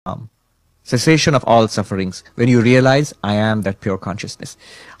cessation of all sufferings, when you realize I am that pure consciousness.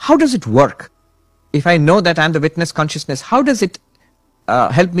 How does it work? If I know that I am the witness consciousness, how does it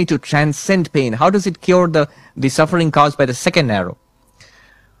help me to transcend pain? How does it cure the suffering caused by the second arrow?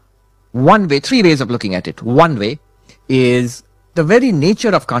 One way, three ways of looking at it. One way is the very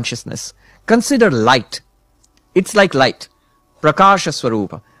nature of consciousness. Consider light. It's like light. Prakasha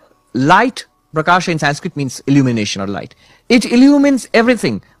Swarupa. Light, Prakasha in Sanskrit means illumination or light. It illumines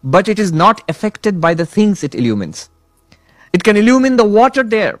everything, but it is not affected by the things it illumines. It can illumine the water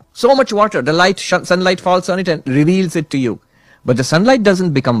there. So much water, the light, sunlight falls on it and reveals it to you. But the sunlight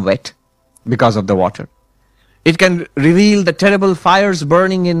doesn't become wet because of the water. It can reveal the terrible fires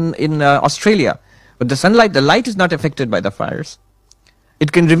burning in Australia. But the light is not affected by the fires.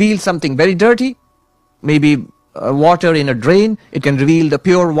 It can reveal something very dirty, maybe water in a drain. It can reveal the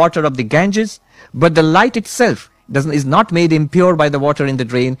pure water of the Ganges. But the light itself is not made impure by the water in the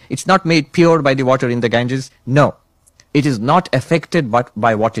drain. It's not made pure by the water in the Ganges. No, it is not affected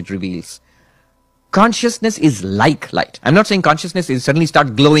by what it reveals. Consciousness is like light. I'm not saying consciousness is suddenly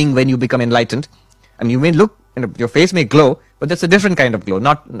start glowing when you become enlightened. I mean, you may look, your face may glow, but that's a different kind of glow,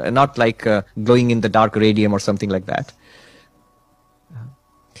 not like glowing in the dark radium or something like that.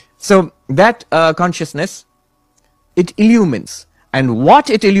 So that consciousness, it illumines. And what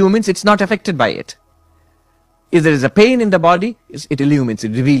it illumines, it's not affected by it. If there is a pain in the body, it illumines,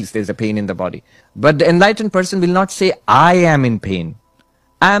 it reveals there is a pain in the body. But the enlightened person will not say, I am in pain.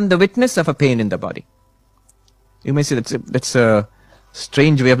 I am the witness of a pain in the body. You may say that's a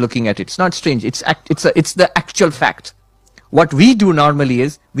strange way of looking at it. It's not strange. It's the actual fact. What we do normally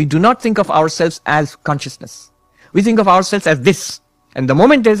is, we do not think of ourselves as consciousness. We think of ourselves as this. And the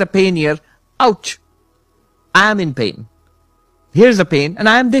moment there's a pain here, ouch, I am in pain. Here's a pain, and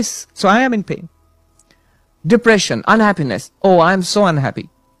I am this, so I am in pain. Depression, unhappiness. Oh, I am so unhappy.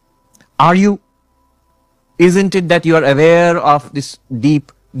 Are you? Isn't it that you are aware of this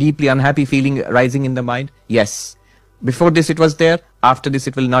deeply unhappy feeling rising in the mind? Yes. Before this it was there, after this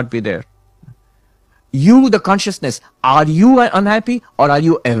it will not be there. You, the consciousness, are you unhappy or are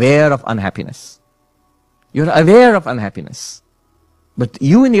you aware of unhappiness? You're aware of unhappiness. But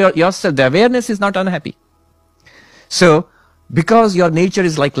you in yourself, the awareness is not unhappy. So, because your nature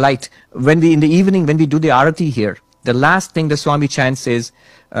is like light, in the evening when we do the arati here, the last thing the Swami chants is,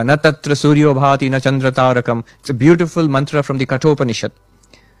 Na tatra suryo bhati na chandra tarakam. It's a beautiful mantra from the Kathopanishad.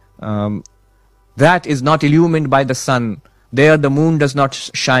 That is not illumined by the sun. There the moon does not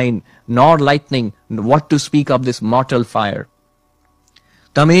shine, nor lightning, what to speak of this mortal fire.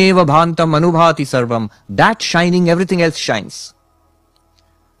 Tameva bhantam anubhati sarvam. That shining, everything else shines.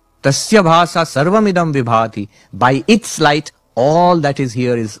 Tasya bhasa sarvamidam vibhati. By its light, all that is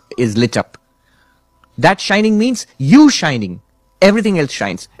here is lit up. That shining means you shining. Everything else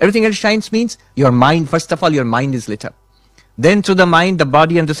shines. Everything else shines means your mind, first of all, your mind is lit up. Then through the mind, the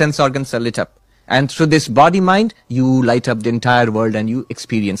body and the sense organs are lit up. And through this body-mind, you light up the entire world and you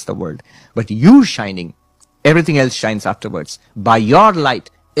experience the world. But you shining, everything else shines afterwards. By your light,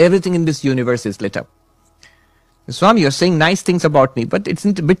 everything in this universe is lit up. Swami, you're saying nice things about me, but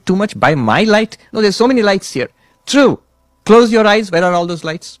isn't it a bit too much? By my light? No, there's so many lights here. True. Close your eyes. Where are all those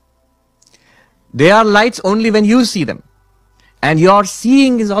lights? They are lights only when you see them. And your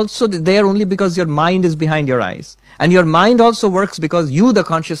seeing is also there only because your mind is behind your eyes. And your mind also works because you, the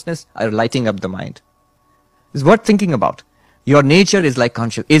consciousness, are lighting up the mind. It's worth thinking about. Your nature is like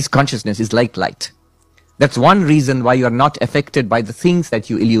consciousness, is like light. That's one reason why you are not affected by the things that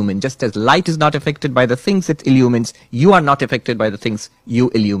you illumine. Just as light is not affected by the things it illumines, you are not affected by the things you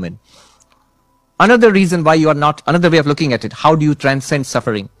illumine. Another reason why you are not, another way of looking at it, how do you transcend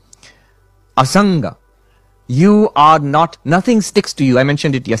suffering? Asanga. You are not, nothing sticks to you. I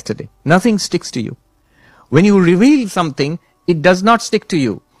mentioned it yesterday. Nothing sticks to you. When you reveal something, it does not stick to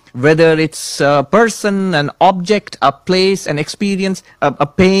you. Whether it's a person, an object, a place, an experience, a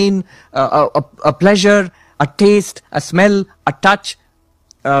pain, a pleasure, a taste, a smell, a touch,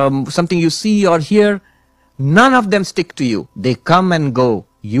 something you see or hear, none of them stick to you. They come and go.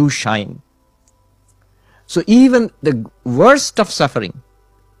 You shine. So even the worst of suffering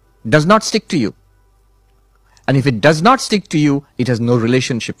does not stick to you. And if it does not stick to you, it has no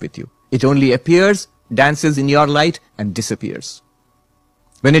relationship with you. It only appears, dances in your light, and disappears.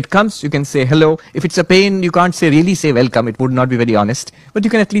 When it comes, you can say hello. If it's a pain, you can't really say welcome. It would not be very honest. But you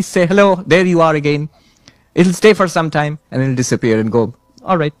can at least say hello. There you are again. It'll stay for some time and then it'll disappear and go.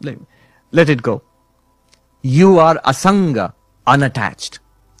 All right, let it go. You are asanga, unattached.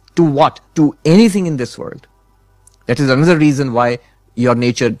 To what? To anything in this world. That is another reason why your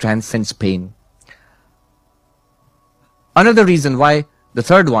nature transcends pain. Another reason why The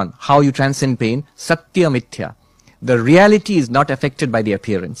third one, how you transcend pain, satya mithya. The reality is not affected by the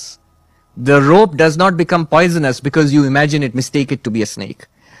appearance. The rope does not become poisonous because you imagine it, mistake it to be a snake.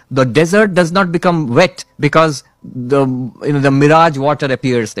 The desert does not become wet because the mirage water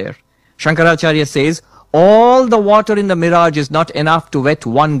appears there. Shankaracharya says, all the water in the mirage is not enough to wet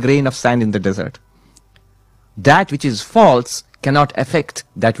one grain of sand in the desert. That which is false cannot affect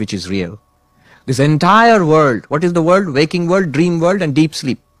that which is real. This entire world, what is the world? Waking world, dream world, and deep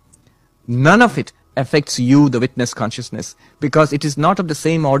sleep. None of it affects you, the witness consciousness, because it is not of the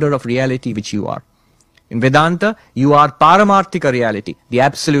same order of reality which you are. In Vedanta, you are Paramarthika reality, the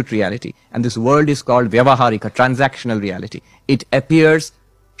absolute reality. And this world is called Vyavaharika, transactional reality. It appears,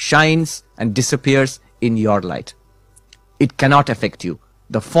 shines, and disappears in your light. It cannot affect you.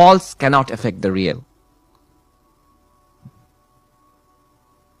 The false cannot affect the real.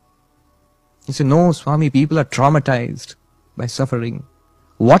 You say, no, Swami, people are traumatized by suffering.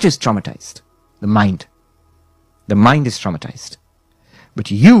 What is traumatized? The mind. The mind is traumatized.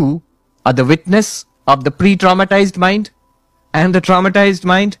 But you are the witness of the pre-traumatized mind and the traumatized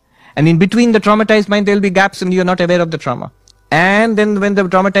mind. And in between the traumatized mind, there will be gaps and you are not aware of the trauma. And then when the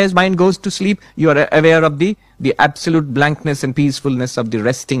traumatized mind goes to sleep, you are aware of the absolute blankness and peacefulness of the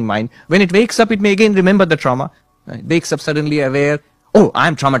resting mind. When it wakes up, it may again remember the trauma. It wakes up suddenly aware, oh,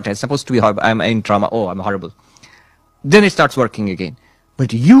 I'm traumatized, supposed to be horrible, I'm in trauma, oh, I'm horrible. Then it starts working again.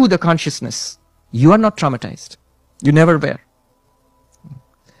 But you, the consciousness, you are not traumatized. You never were.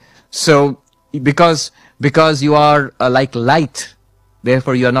 So, because you are like light,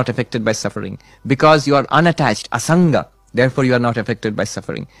 therefore you are not affected by suffering. Because you are unattached, asanga, therefore you are not affected by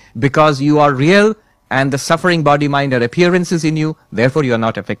suffering. Because you are real and the suffering body, mind are appearances in you, therefore you are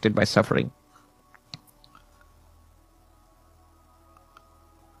not affected by suffering.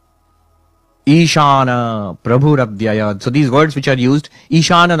 Ishana, Prabhuravyaya. So these words which are used,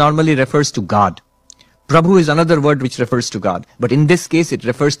 Ishana normally refers to God. Prabhu is another word which refers to God. But in this case, it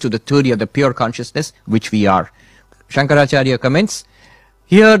refers to the Turiya, the pure consciousness, which we are. Shankaracharya comments,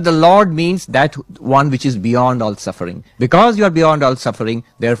 here the Lord means that one which is beyond all suffering. Because you are beyond all suffering,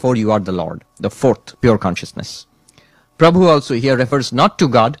 therefore you are the Lord, the fourth pure consciousness. Prabhu also here refers not to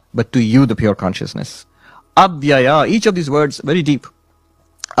God, but to you, the pure consciousness. Avyaya, each of these words, very deep.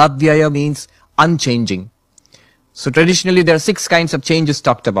 Avyaya means unchanging. So traditionally there are 6 kinds of changes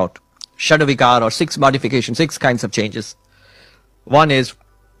talked about. Shadavikar, or 6 modifications, 6 kinds of changes. One is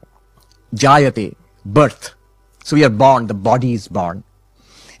Jayate, birth. So we are born, the body is born.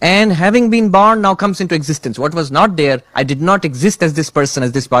 And having been born now comes into existence. What was not there, I did not exist as this person,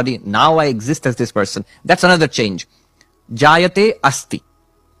 as this body. Now I exist as this person. That's another change. Jayate asti.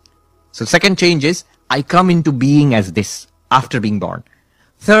 So second change is, I come into being as this, after being born.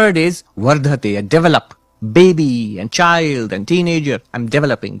 Third is Vardhate, develop. Baby and child and teenager, I'm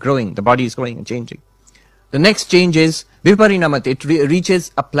developing, growing, the body is growing and changing. The next change is Viparinamate, it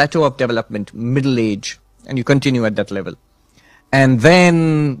reaches a plateau of development, middle age, and you continue at that level. And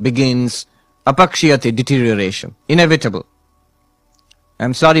then begins Apakshiyate, deterioration, inevitable.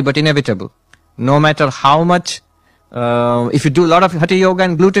 I'm sorry, but inevitable. No matter how much, if you do a lot of Hatha Yoga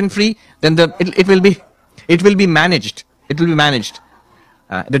and gluten-free, then it will be managed. It will be managed.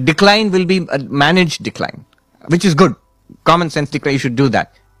 The decline will be a managed decline, which is good. Common sense decline, you should do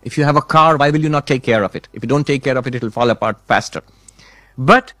that. If you have a car, why will you not take care of it? If you don't take care of it, it will fall apart faster.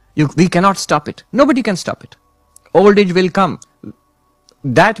 But we cannot stop it. Nobody can stop it. Old age will come.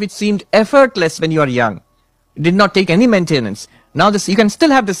 That which seemed effortless when you are young, it did not take any maintenance. Now you can still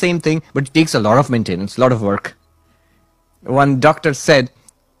have the same thing, but it takes a lot of maintenance, a lot of work. One doctor said,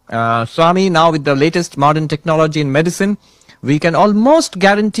 Swami, now with the latest modern technology in medicine, we can almost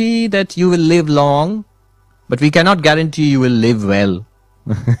guarantee that you will live long, but we cannot guarantee you will live well.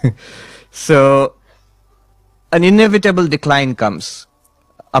 So, an inevitable decline comes,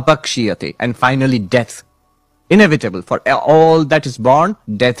 apakshiyate, and finally death. Inevitable. For all that is born,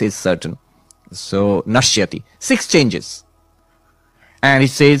 death is certain. So, nashyati. 6 changes. And it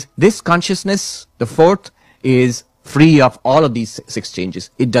says, this consciousness, the fourth, is free of all of these 6 changes.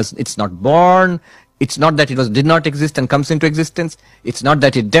 It's not born. It's not that it did not exist and comes into existence. It's not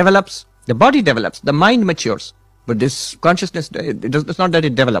that it develops. The body develops. The mind matures. But this consciousness, it's not that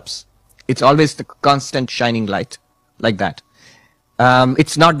it develops. It's always the constant shining light. Like that.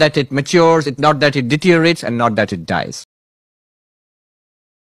 It's not that it matures. It's not that it deteriorates. And not that it dies.